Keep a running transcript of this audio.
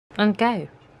And go.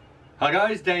 Hi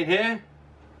guys, Dane here.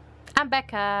 And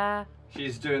Becca.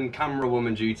 She's doing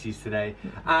camerawoman duties today.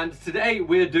 And today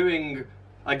we're doing,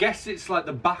 I guess it's like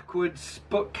the backwards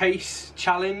bookcase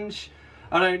challenge.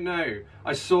 I don't know.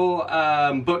 I saw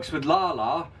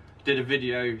BooksWithLala did a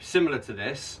video similar to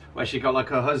this, where she got like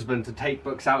her husband to take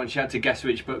books out and she had to guess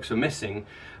which books were missing.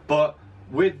 But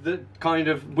with the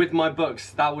with my books,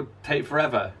 that would take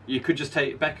forever. You could just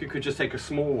take, Becca could just take a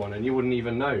small one and you wouldn't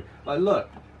even know. Like look,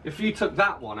 if you took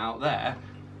that one out there,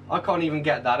 I can't even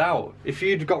get that out. If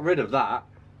you'd got rid of that,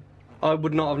 I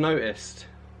would not have noticed.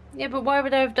 Yeah, but why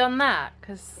would I have done that?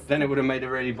 Because then it would have made a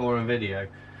really boring video.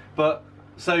 But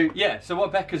so yeah, so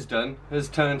what Becca's done has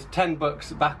turned 10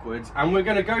 books backwards, and we're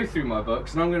going to go through my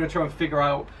books and I'm going to try and figure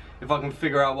out if I can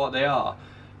figure out what they are.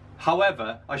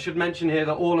 However, I should mention here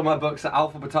that all of my books are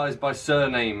alphabetized by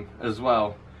surname as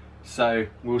well, so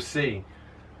we'll see.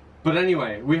 But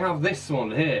anyway, we have this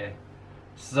one here.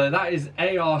 So that is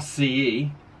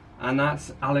ARCE, and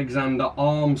that's Alexander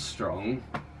Armstrong.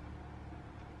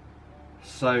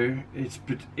 So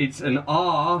it's an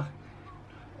R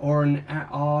or an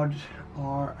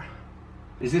R.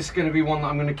 Is this going to be one that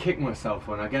I'm going to kick myself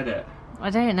when I get it?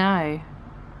 I don't know.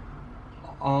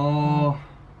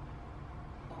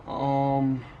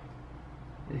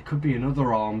 It could be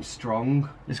another Armstrong.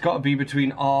 It's got to be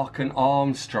between Ark and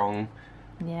Armstrong.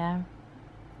 Yeah.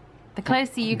 The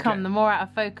closer you come, the more out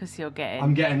of focus you're getting.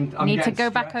 I'm getting. You need to go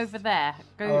back over there.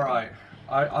 Go. All right.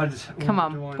 I just. Come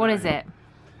on. What is it?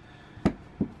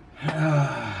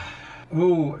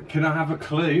 Oh, can I have a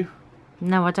clue?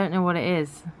 No, I don't know what it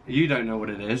is. You don't know what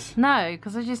it is. No,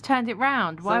 because I just turned it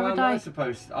round. Why would I?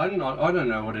 Supposed to, I don't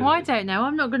know what it is. Well, I don't know.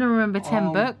 I'm not going to remember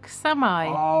 10 books, am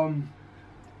I?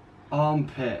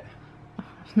 Armpit.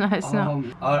 No, it's not.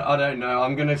 I don't know.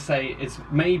 I'm going to say it's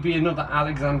maybe another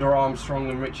Alexander Armstrong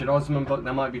and Richard Osman book.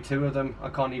 There might be 2 of them. I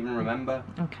can't even remember.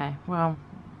 Okay, well.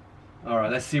 Alright,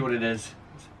 let's see what it is.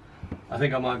 I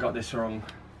think I might have got this wrong.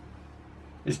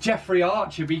 It's Jeffrey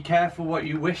Archer, Be Careful What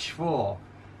You Wish For.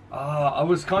 I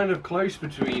was kind of close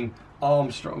between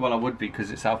Armstrong. Well, I would be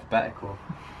because it's alphabetical.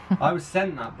 I was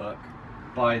sent that book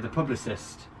by the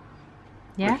publicist.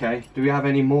 Yeah? Okay, do we have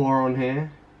any more on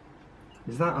here?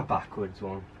 Is that a backwards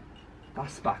one?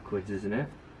 That's backwards, isn't it?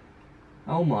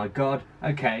 Oh my god.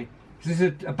 Okay, this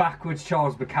is a backwards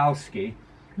Charles Bukowski.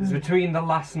 It's between The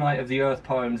Last Night of the Earth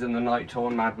poems and The Night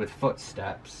Torn Mad with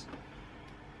Footsteps.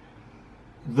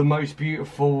 The Most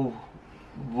Beautiful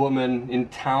Woman in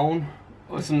Town,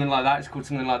 or something like that. It's called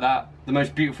something like that. The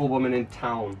Most Beautiful Woman in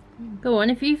Town. Go on,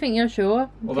 if you think you're sure.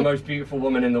 Or The Most Beautiful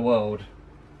Woman in the World.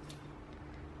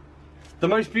 The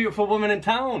Most Beautiful Woman in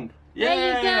Town! Yeah,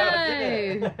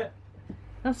 there you go!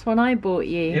 That's one I bought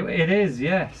you. It is,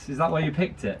 yes. Is that why you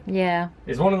picked it? Yeah.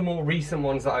 It's one of the more recent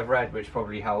ones that I've read, which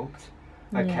probably helped.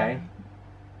 Okay. Yeah.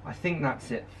 I think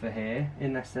that's it for here,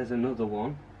 unless there's another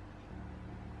one.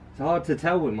 It's hard to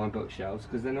tell with my bookshelves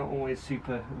because they're not always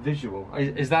super visual.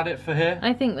 Is that it for here?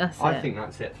 I think that's it. I think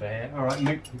that's it for here.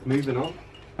 Alright, moving on.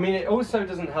 I mean, it also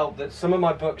doesn't help that some of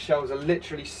my bookshelves are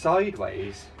literally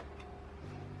sideways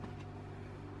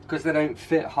because they don't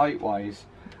fit height-wise.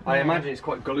 I imagine it's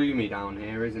quite gloomy down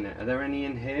here, isn't it? Are there any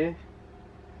in here?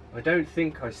 I don't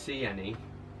think I see any.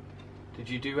 Did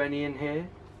you do any in here?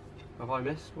 Have I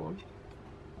missed one?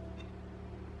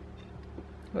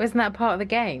 Well, isn't that part of the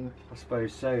game? I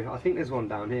suppose so. I think there's one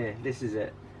down here. This is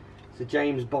it. It's a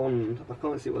James Bond. I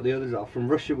can't see what the others are. From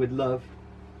Russia with Love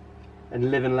and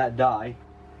Live and Let Die.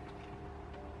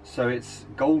 So it's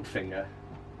Goldfinger,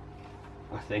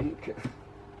 I think.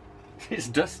 It's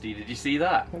dusty. Did you see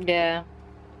that? Yeah.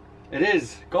 It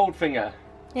is Goldfinger.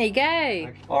 There you go.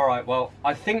 Okay. All right. Well,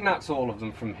 I think that's all of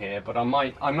them from here, but I'm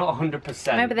not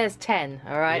 100%. Remember, there's 10.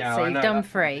 All right. Yeah, so I you've know, done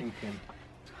 3.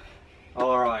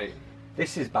 All right.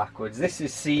 This is backwards. This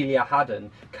is Celia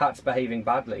Haddon, Cats Behaving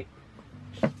Badly.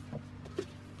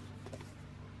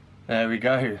 There we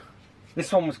go.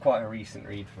 This one was quite a recent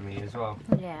read for me as well.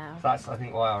 Yeah. That's, I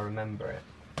think, why I remember it.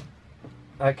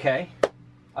 Okay.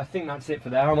 I think that's it for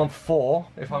there. I'm on 4,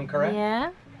 if I'm correct.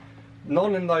 Yeah.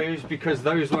 None in those because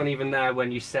those weren't even there when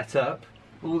you set up.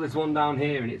 Oh, there's one down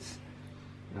here and it's...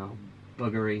 Oh,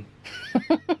 buggery.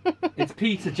 It's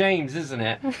Peter James, isn't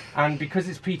it? And because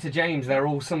it's Peter James, they're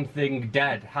all something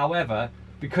dead. However,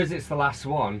 because it's the last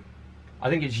one, I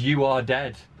think it's You Are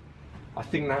Dead. I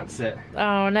think that's it.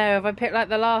 Oh no, have I picked like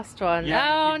the last one?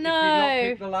 Yeah, oh if no! you'd not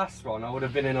picked the last one, I would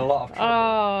have been in a lot of trouble.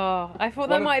 Oh, I thought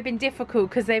that might have been difficult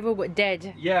because they've all got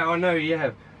dead. Yeah, I know,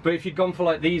 yeah. But if you'd gone for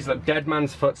like these, like Dead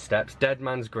Man's Footsteps, Dead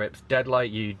Man's Grips, Dead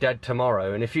Like You, Dead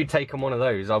Tomorrow, and if you'd taken one of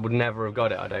those, I would never have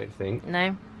got it, I don't think.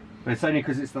 No. But it's only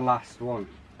because it's the last one.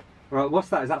 Right, what's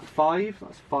that? Is that 5?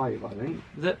 That's 5, I think.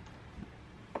 Is it?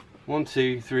 1,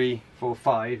 2, 3, 4,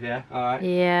 5, yeah. Alright.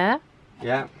 Yeah.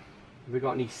 Yeah. Have we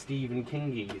got any Stephen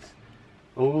Kingies?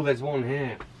 Oh, there's one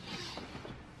here.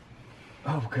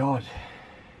 Oh, God.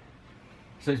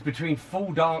 So it's between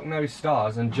Full Dark No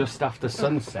Stars and Just After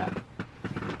Sunset.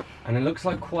 And it looks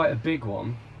like quite a big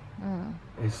one.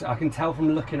 I can tell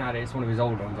from looking at it, it's one of his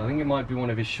old ones. I think it might be one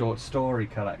of his short story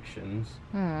collections.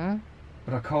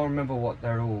 But I can't remember what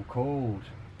they're all called.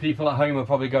 People at home are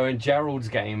probably going Gerald's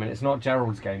Game, and it's not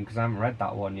Gerald's Game because I haven't read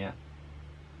that one yet.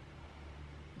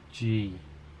 Gee.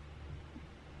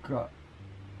 God.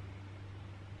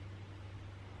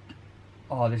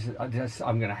 Oh,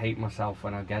 I'm going to hate myself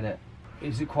when I get it.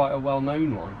 Is it quite a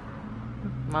well-known one?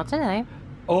 I don't know.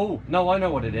 Oh, no, I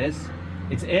know what it is.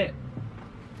 It's It.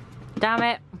 Damn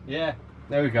it. Yeah,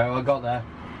 there we go, I got there.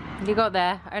 You got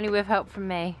there, only with help from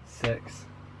me. 6.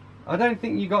 I don't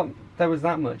think there was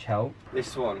that much help.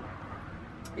 This one.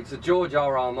 It's a George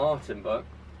R.R. Martin book.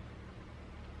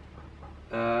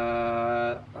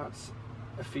 That's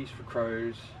A Feast for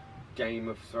Crows, Game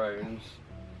of Thrones.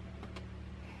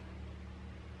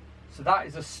 So that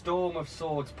is A Storm of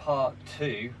Swords Part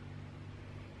 2.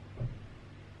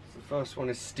 So the first one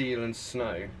is Steel and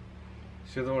Snow.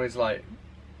 So the other one is like,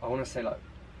 I want to say like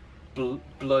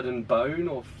Blood and Bone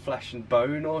or Flesh and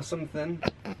Bone or something.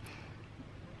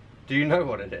 Do you know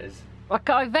what it is?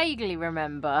 I vaguely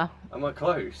remember. Am I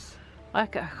close? I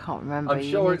can't remember. I'm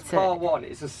sure it's part 1.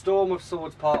 It's A Storm of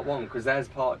Swords Part 1 because there's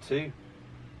part 2.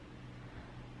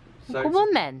 So come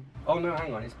on then. Oh no,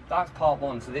 hang on. That's part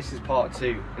 1, so this is part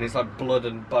 2, and it's like Blood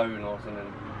and Bone or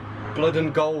something. Blood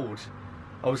and Gold.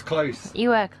 I was close. You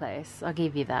were close. I'll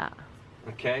give you that.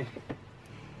 Okay.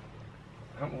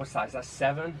 What's that? Is that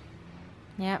 7?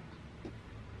 Yep.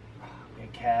 I'm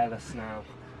getting careless now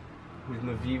with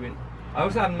my viewing. I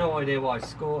also have no idea what I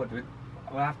scored.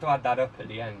 I'll have to add that up at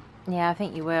the end. Yeah, I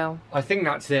think you will. I think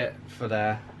that's it for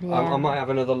there. Yeah. I might have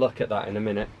another look at that in a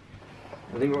minute.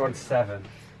 I think we're on 7.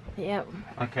 Yep.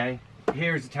 Okay.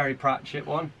 Here is a Terry Pratchett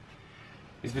one.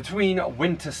 It's between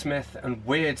Wintersmith and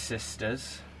Weird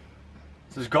Sisters.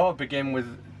 So it's got to begin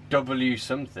with W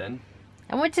something.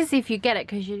 I want to see if you get it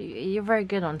because you're very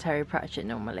good on Terry Pratchett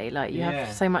normally. Like you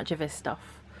have so much of his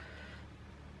stuff.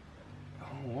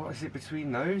 Oh, what is it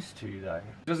between those two though?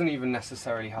 It doesn't even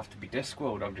necessarily have to be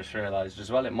Discworld. I've just realised as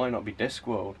well. It might not be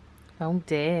Discworld. Oh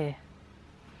dear.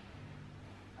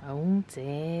 Oh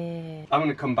dear. I'm going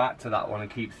to come back to that one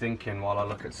and keep thinking while I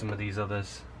look at some of these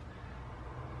others.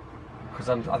 Because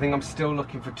I think I'm still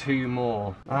looking for 2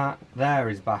 more. That there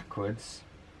is backwards.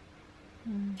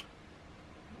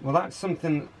 Well, that's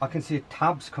something, I can see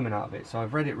tabs coming out of it, so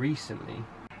I've read it recently.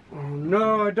 Oh,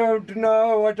 no, I don't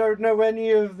know any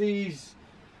of these.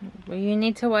 Well, you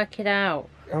need to work it out.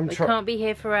 We can't be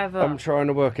here forever. I'm trying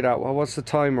to work it out. Well, what's the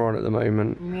timer on at the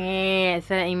moment? Yeah,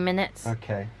 13 minutes.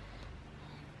 Okay.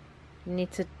 You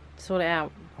need to sort it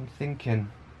out. I'm thinking.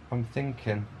 I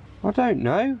don't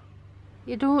know.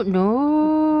 You don't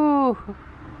know.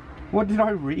 What did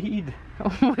I read?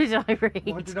 What did I read?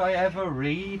 What did I ever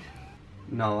read?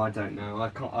 No, I don't know. I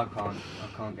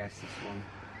can't guess this one.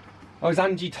 Oh, it's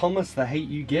Angie Thomas, The Hate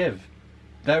You Give.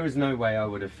 There is no way I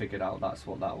would have figured out that's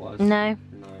what that was. No.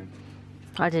 No.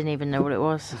 I didn't even know what it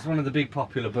was. It's one of the big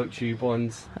popular booktube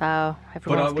ones. Oh,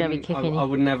 everyone's going to be kicking you. I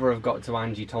would never have got to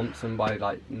Angie Thompson by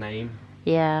like name.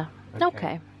 Yeah.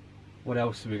 Okay. What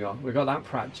else have we got? We got that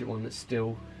Pratchett one that's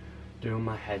still doing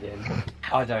my head in.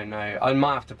 I don't know. I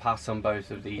might have to pass on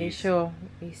both of these. Are you sure?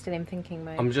 Are you still in thinking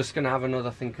mode? I'm just going to have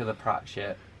another think of the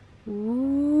Pratchett.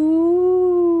 Ooh.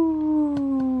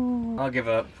 I'll give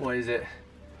up. What is it?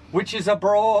 Witches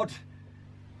Abroad.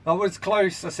 I was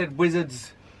close. I said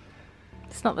wizards.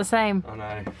 It's not the same. I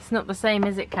know. It's not the same,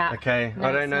 is it, Kat? Okay, No,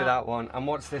 I don't know not. that one. And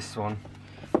what's this one?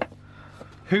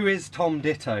 Who is Tom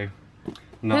Ditto?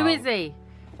 No. Who is he?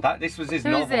 This was his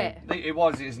Who novel. is it? It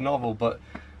was his novel, but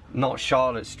not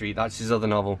Charlotte Street. That's his other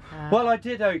novel. Well, I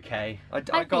did okay. I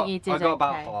got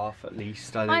about half at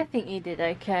least. I think you did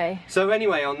okay. So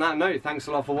anyway, on that note, thanks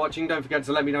a lot for watching. Don't forget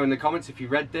to let me know in the comments if you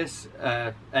read this.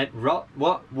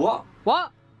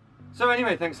 What? So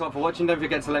anyway, thanks a lot for watching. Don't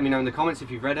forget to let me know in the comments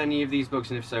if you've read any of these books,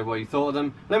 and if so, what you thought of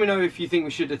them. Let me know if you think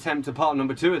we should attempt a part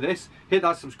number 2 of this. Hit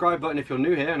that subscribe button if you're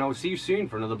new here, and I will see you soon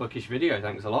for another bookish video.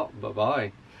 Thanks a lot.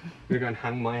 Bye-bye. I'm going to go and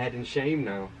hang my head in shame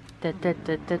now. It's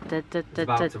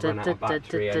about to run out of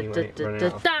battery anyway. Running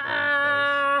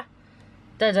out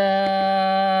of